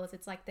as well as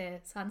it's like their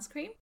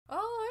sunscreen."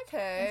 Oh,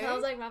 okay. And so I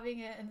was like rubbing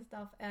it and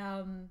stuff.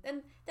 And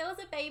there was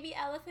a baby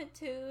elephant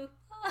too.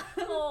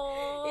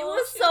 Aww, It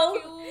was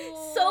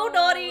so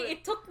naughty.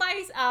 It took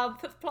my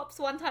flip flops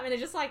one time and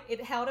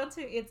it held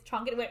onto its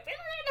trunk and it went.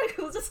 It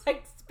was just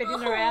like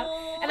spinning around,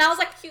 and I was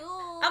like, cute.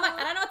 I'm like,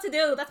 I don't know what to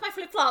do. That's my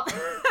flip flop.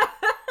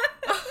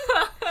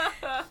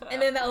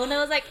 And then the owner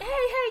was like, hey,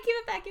 give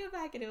it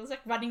back, and it was like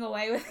running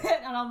away with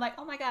it, and I'm like,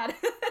 oh my god.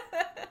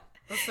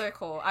 That's so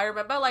cool. I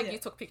remember like you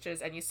took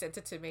pictures and you sent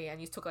it to me and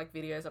you took like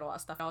videos and all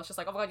that stuff. I was just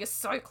like, oh my god, you're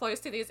so close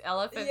to these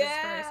elephants.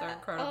 Yeah. It's very so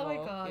incredible. Oh my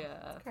god.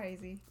 Yeah. It's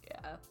crazy.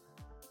 Yeah.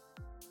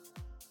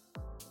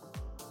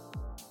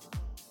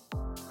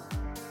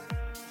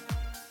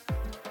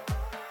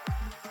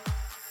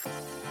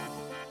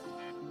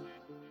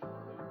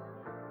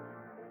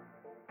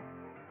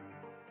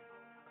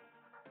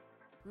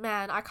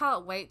 Man, I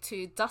can't wait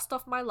to dust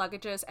off my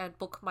luggages and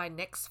book my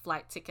next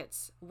flight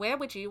tickets. Where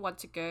would you want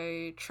to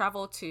go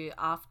travel to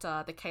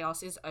after the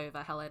chaos is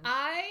over, Helen?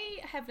 I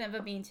have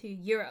never been to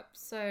Europe,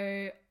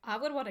 so I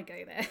would want to go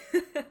there.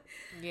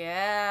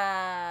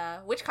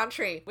 Yeah. Which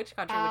country? Which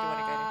country would you want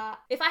to go to?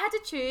 If I had to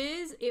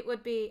choose, it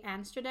would be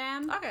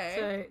Amsterdam. Okay.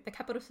 So the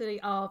capital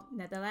city of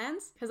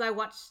Netherlands, because I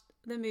watched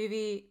the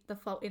movie The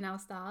Fault in Our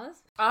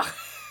Stars.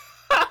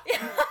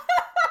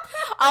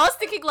 I was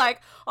thinking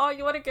like, oh,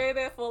 you want to go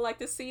there for like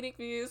the scenic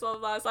views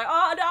of I was like,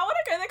 oh no, I want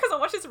to go there because I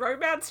watched this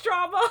romance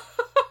drama.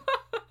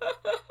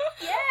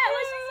 Yeah, I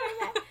watched this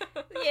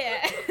romance.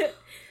 Yeah.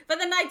 But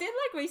then I did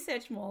like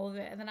research more of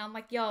it, and then I'm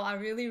like, yo, I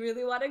really,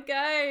 really want to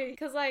go,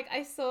 because like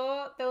I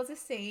saw there was a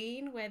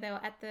scene where they were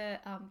at the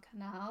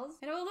canals,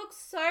 and it would look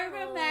so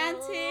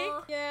romantic.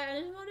 Aww. Yeah, I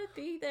just want to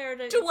be there.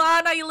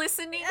 Juan, are you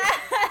listening?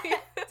 Take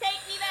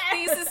me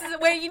there. This is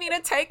where you need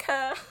to take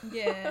her.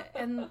 Yeah,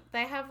 and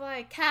they have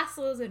like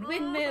castles and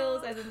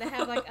windmills, and then they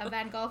have like a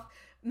Van Gogh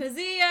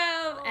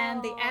museum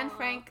and the Anne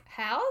Frank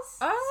house.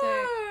 Oh.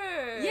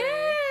 So,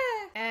 yeah.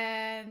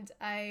 And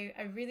I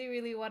really,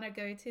 really want to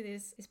go to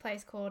this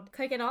place called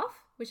Kokenhof,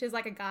 which is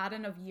like a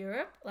garden of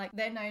Europe. Like,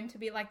 they're known to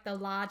be like the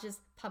largest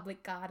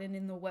public garden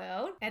in the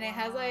world. And it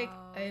has like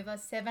over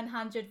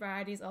 700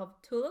 varieties of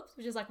tulips,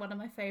 which is like one of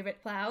my favorite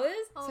flowers.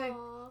 Aww. So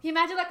can you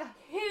imagine like a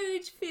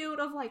huge field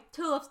of like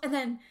tulips and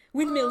then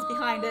windmills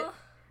behind it.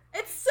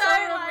 It's so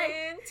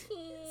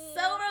romantic.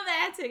 so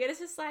romantic. And it's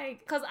just like,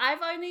 because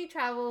I've only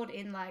traveled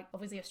in like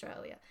obviously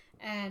Australia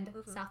and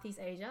Southeast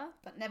Asia,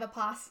 but never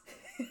past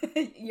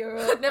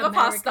Europe, Never America.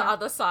 past the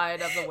other side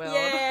of the world.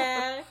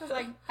 Yeah, because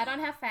like I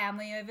don't have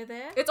family over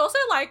there. It's also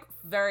like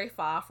very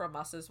far from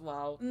us as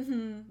well.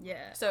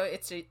 Yeah. So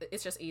it's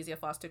just easier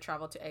for us to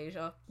travel to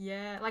Asia.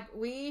 Yeah, like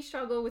we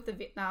struggle with the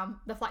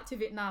flight to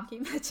Vietnam.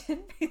 Can you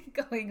imagine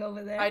going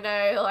over there? I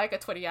know, like a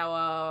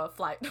 20-hour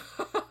flight.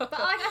 But like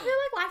I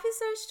feel like life is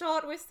so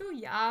short. We're still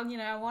young, you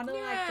know. I want to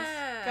like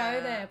just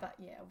go there, but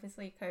yeah,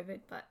 obviously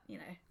COVID. But you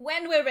know,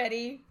 when we're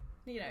ready,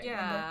 you know.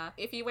 Yeah.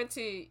 If you went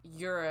to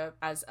Europe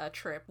as a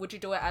trip, would you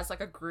do it as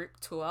like a group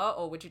tour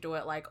or would you do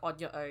it like on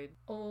your own?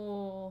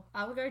 Or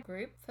I would go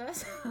group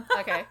first.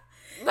 Okay.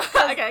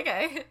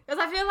 okay. Because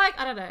I feel like,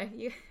 I don't know,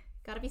 you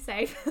gotta be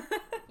safe.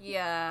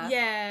 Yeah.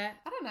 Yeah.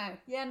 I don't know.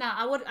 Yeah, no,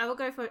 I would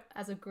go for it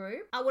as a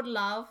group. I would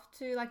love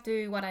to like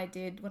do what I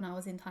did when I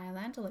was in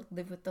Thailand, to like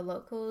live with the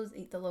locals,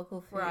 eat the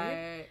local food.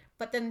 Right.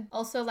 But then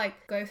also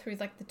like go through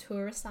like the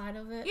tourist side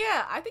of it.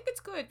 Yeah, I think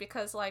it's good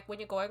because like when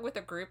you're going with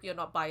a group, you're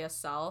not by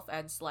yourself,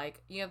 and it's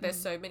like, you know, there's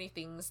so many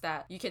things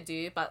that you can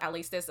do, but at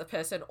least there's a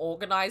person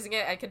organizing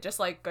it and can just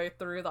like go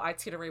through the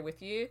itinerary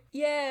with you.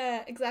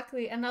 Yeah,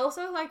 exactly. And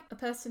also like a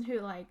person who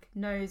like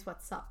knows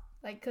what's up.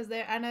 Like, because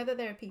I know that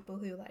there are people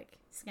who like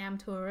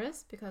scam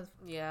tourists because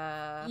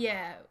Yeah.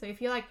 so if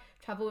you like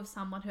travel with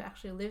someone who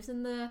actually lives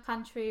in the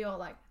country or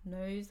like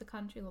knows the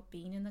country or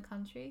been in the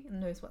country and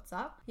knows what's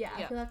up,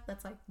 I feel like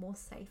that's like more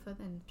safer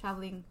than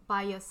traveling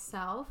by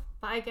yourself.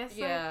 But I guess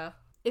Yeah.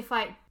 if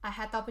I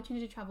had the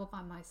opportunity to travel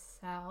by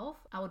myself,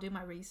 I will do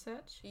my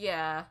research.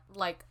 Yeah,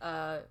 like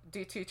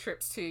do 2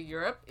 trips to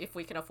Europe if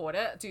we can afford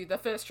it. Do the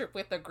first trip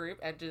with the group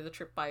and do the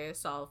trip by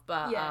yourself.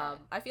 But Yeah.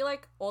 I feel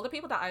like all the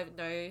people that I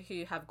know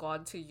who have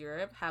gone to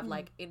Europe have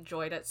like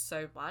enjoyed it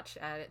so much,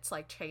 and it's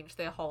like changed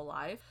their whole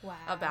life Wow.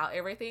 about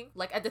everything.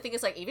 Like, and the thing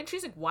is, like, even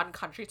choosing one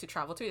country to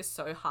travel to is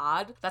so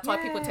hard. That's why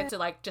people tend to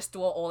like just do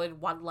it all in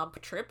one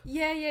lump trip.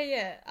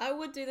 Yeah. I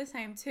would do the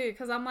same too,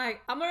 because I'm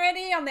like, I'm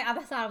already on the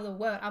other side of the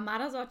world. I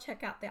might as well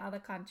check out the other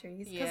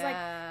countries, because like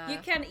you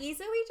can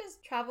easily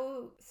just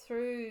travel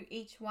through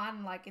each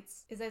one. Like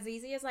it's as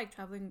easy as like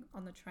traveling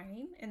on the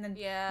train, and then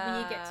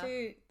when you get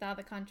to the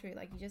other country,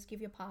 like you just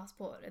give your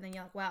passport, and then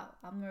you're like, wow,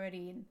 I'm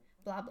already in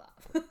blah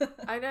blah.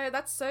 I know,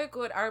 that's so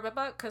good. I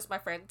remember because my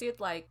friend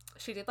did like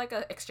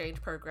an exchange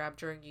program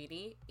during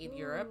uni in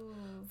Europe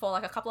for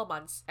like a couple of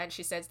months, and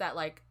she says that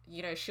like,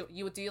 you know,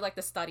 you would do like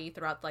the study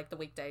throughout like the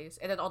weekdays,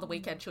 and then on the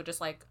weekend she'll just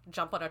like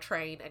jump on a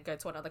train and go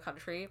to another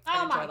country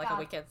and enjoy like a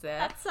weekend there.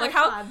 That's so like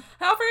fun.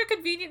 how very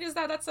convenient is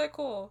that? That's so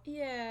cool.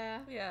 Yeah.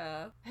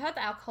 I heard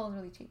the alcohol is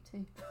really cheap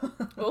too.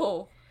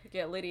 Oh,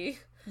 get litty.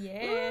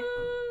 Yeah.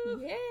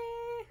 Yeah.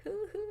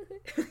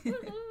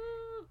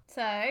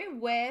 So,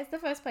 where's the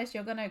first place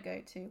you're gonna go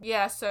to?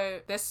 Yeah,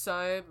 so there's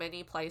so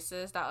many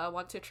places that I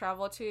want to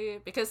travel to,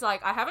 because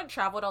like I haven't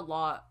traveled a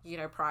lot, you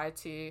know, prior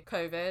to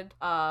COVID.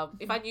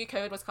 If I knew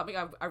COVID was coming,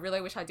 I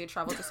really wish I did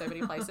travel to so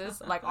many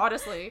places, like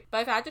honestly.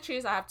 But if I had to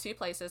choose, I have 2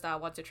 places that I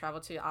want to travel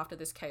to after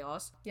this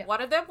chaos. Yeah.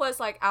 One of them was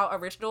like our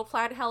original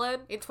plan, Helen.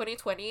 In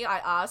 2020, I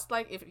asked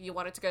like if you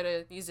wanted to go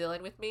to New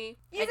Zealand with me.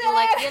 And you're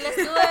like, yeah, let's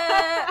do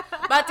it.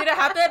 But did it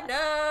happen?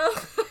 No.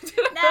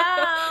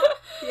 No.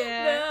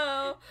 Yeah.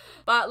 No.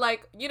 But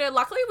like, you know,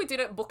 luckily we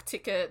didn't book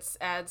tickets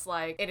and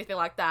like anything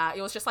like that.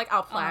 It was just like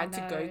our plan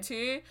to go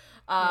to.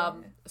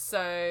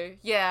 So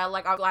yeah,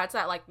 like I'm glad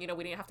that like, you know,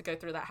 we didn't have to go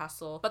through that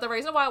hassle. But the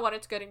reason why I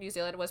wanted to go to New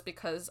Zealand was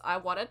because I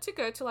wanted to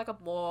go to like a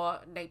more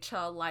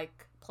nature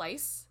like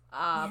place.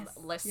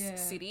 Less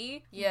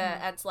city.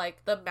 And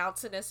like the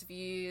mountainous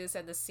views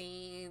and the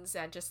scenes,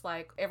 and just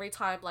like every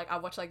time like I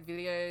watch like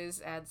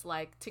videos and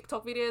like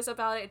TikTok videos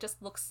about it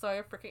just looks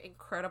so freaking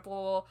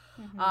incredible.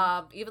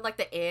 Even like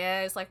the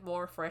air is like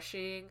more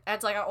refreshing,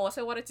 and like I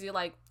also wanted to do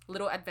like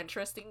little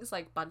adventurous things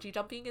like bungee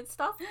jumping and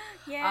stuff.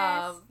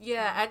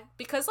 And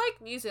because like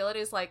New Zealand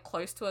is like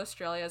close to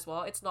Australia as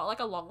well, it's not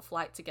like a long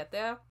flight to get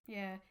there.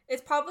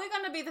 It's probably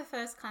going to be the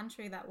first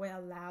country that we're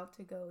allowed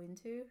to go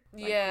into,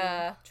 like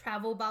the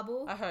travel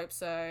bubble. I hope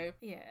so.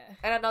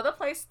 And another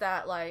place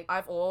that like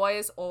I've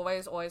always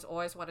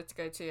wanted to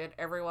go to, and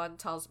everyone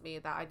tells me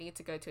that I need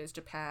to go to, is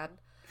Japan.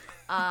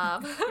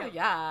 No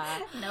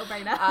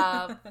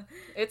brainer.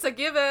 It's a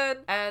given,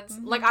 and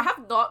like I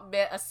have not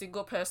met a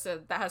single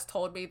person that has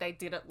told me they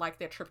didn't like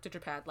their trip to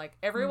Japan. Like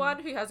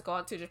everyone who has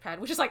gone to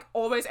Japan, which is like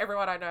almost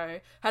everyone I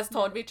know, has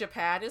told me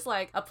Japan is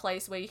like a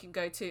place where you can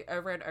go to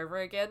over and over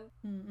again.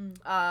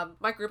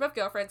 My group of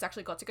girlfriends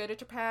actually got to go to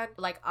Japan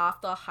like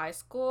after high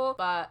school,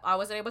 but I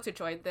wasn't able to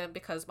join them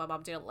because my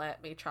mum didn't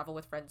let me travel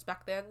with friends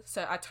back then.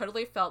 So I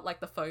totally felt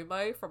like the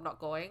FOMO from not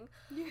going.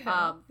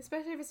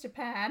 Especially if it's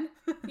Japan.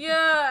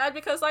 And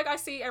because like I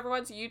see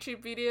everyone's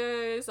YouTube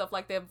videos of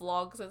like their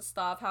vlogs and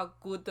stuff, how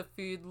good the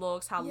food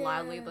looks, how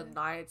lively the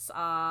nights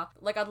are.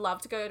 Like I'd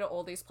love to go to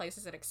all these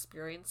places and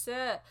experience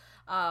it.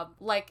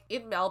 Like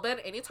in Melbourne,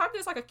 anytime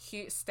there's like a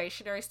cute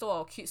stationery store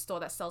or a cute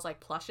store that sells like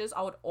plushes,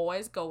 I would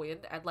always go in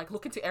and like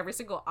look into every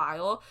single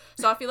aisle.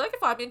 So I feel like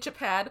if I'm in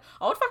Japan,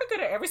 I would fucking go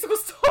to every single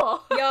store.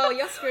 Yo,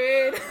 you're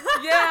screwed.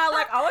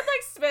 Like I would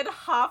like spend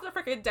half the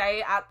freaking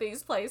day at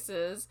these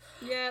places.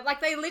 Like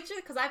they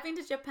literally, because I've been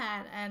to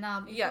Japan, and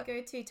if you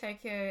go to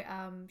Tokyo,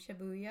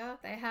 Shibuya,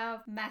 they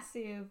have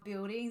massive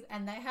buildings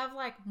and they have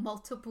like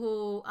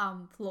multiple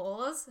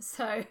floors.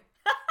 So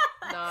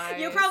Nice.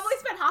 you'll probably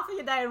spend half of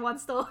your day in one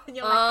store, and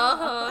you're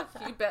like,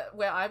 you bet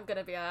where I'm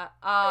gonna be at.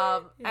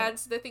 And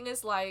the thing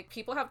is, like,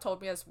 people have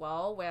told me as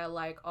well, where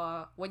like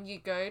when you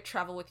go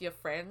travel with your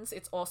friends,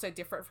 it's also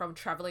different from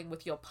traveling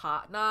with your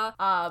partner,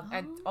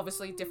 and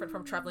obviously different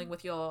from traveling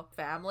with your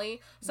family.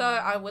 So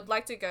I would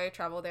like to go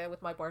travel there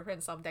with my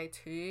boyfriend someday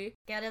too.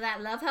 Go to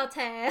that love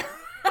hotel.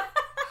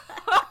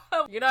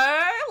 You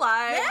know,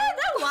 like... Yeah,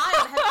 no lie.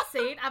 I haven't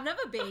seen... I've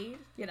never been,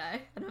 you know.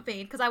 I've never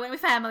been, because I went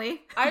with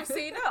family. I've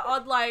seen it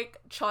on,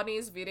 like,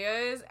 Choni's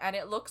videos, and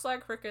it looks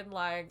like freaking,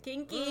 like...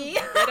 Kinky.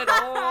 Get it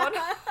on.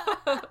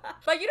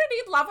 But you don't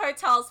need love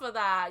hotels for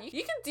that.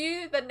 You can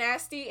do the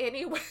nasty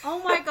anywhere.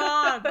 Oh my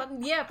god. But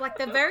yeah, like,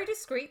 they're very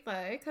discreet,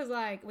 though, because,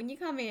 like, when you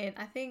come in,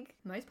 I think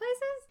most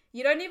places...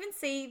 You don't even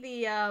see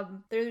the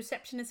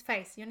receptionist's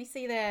face. You only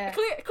see their...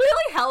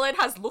 Clearly Helen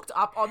has looked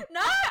up on...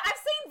 No, I've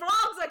seen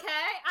vlogs, okay?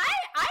 I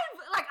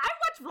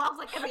watch vlogs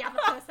like every other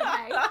person,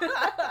 hey?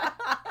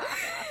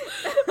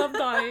 I'm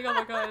dying, oh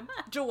my god.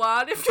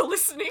 Joanne, if you're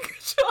listening,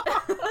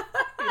 Joanne,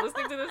 are you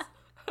listening to this?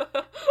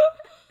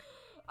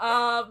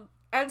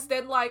 And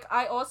then like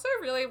I also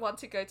really want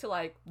to go to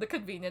like the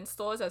convenience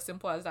stores, as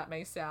simple as that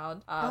may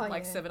sound,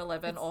 like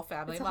 7-Eleven or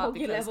Family Mart,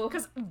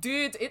 because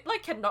dude, it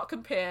like cannot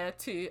compare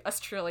to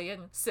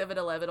Australian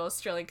 7-Eleven or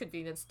Australian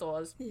convenience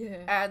stores. Yeah.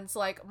 And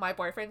like my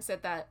boyfriend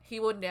said that he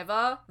will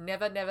never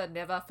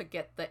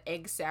forget the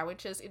egg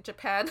sandwiches in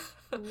Japan.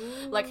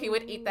 Like he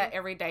would eat that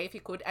every day if he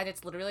could, and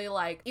it's literally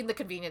like in the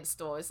convenience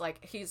stores.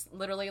 Like he's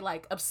literally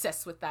like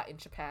obsessed with that in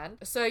Japan.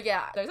 So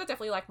yeah, those are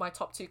definitely like my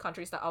top 2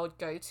 countries that I would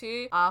go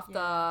to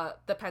after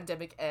the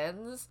pandemic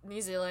ends: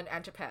 New Zealand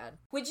and Japan.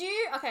 Would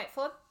you, okay,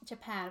 for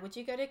Japan, would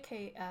you go to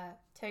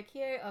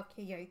Tokyo or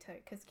Kyoto?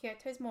 Because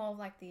Kyoto is more of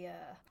like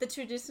the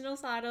traditional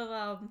side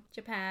of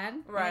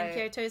Japan, right? And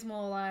Kyoto is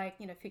more like,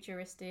 you know,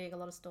 futuristic, a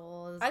lot of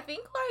stores. I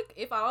think like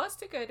if I was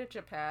to go to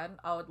Japan,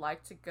 I would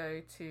like to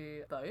go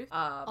to both.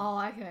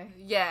 Okay.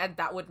 Yeah, and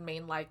that would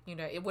mean like, you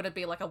know, it wouldn't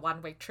be like a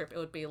 1-week trip. It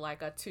would be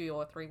like a 2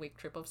 or 3 week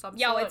trip of some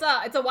sort.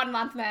 It's a 1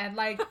 month, man.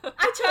 Like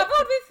I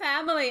traveled with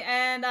family,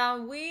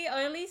 and we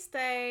only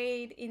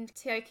stayed in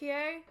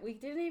Tokyo. We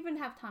didn't even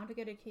have time to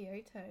go to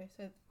Kyoto,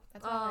 so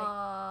that's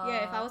why,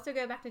 like, if I was to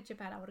go back to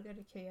Japan, I would go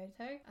to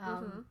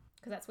Kyoto.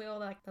 Because that's where all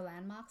like the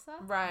landmarks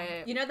are.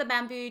 Right. You know, the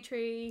bamboo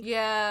tree.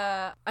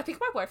 Yeah. I think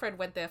my boyfriend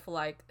went there for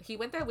like, he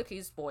went there with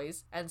his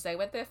boys, and they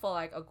went there for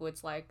like a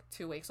good like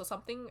 2 weeks or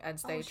something, and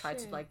they tried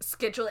to like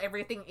schedule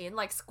everything in,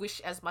 like squish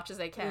as much as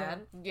they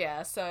can.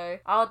 Yeah. So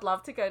I would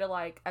love to go to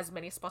like as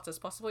many spots as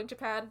possible in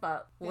Japan,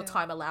 but will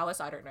time allow us?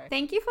 I don't know.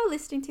 Thank you for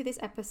listening to this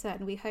episode,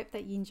 and we hope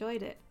that you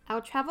enjoyed it. Our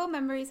travel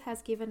memories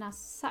has given us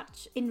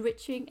such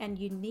enriching and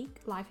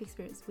unique life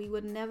experience we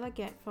would never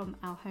get from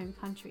our home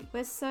country.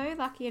 We're so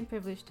lucky and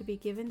privileged to be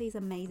given these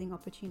amazing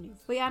opportunities.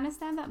 We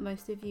understand that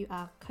most of you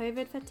are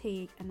COVID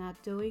fatigued and are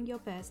doing your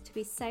best to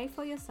be safe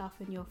for yourself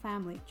and your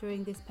family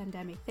during this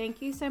pandemic.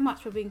 Thank you so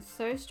much for being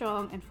so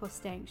strong and for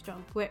staying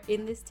strong. We're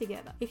in this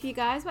together. If you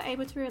guys were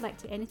able to relate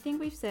to anything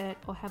we've said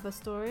or have a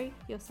story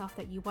yourself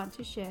that you want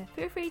to share,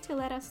 feel free to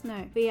let us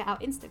know via our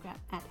Instagram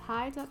at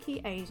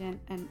hi.keyasian,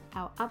 and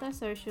our other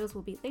socials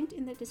will be linked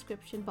in the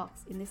description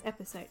box in this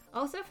episode.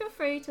 Also, feel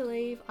free to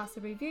leave us a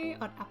review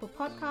on Apple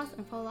Podcasts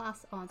and follow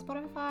us on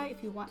Spotify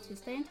if you want to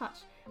stay in touch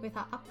with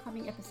our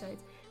upcoming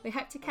episodes. We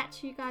hope to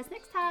catch you guys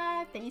next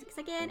time. Thanks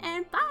again,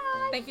 and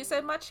bye! Thank you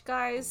so much,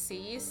 guys.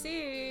 See you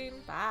soon.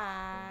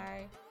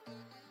 Bye.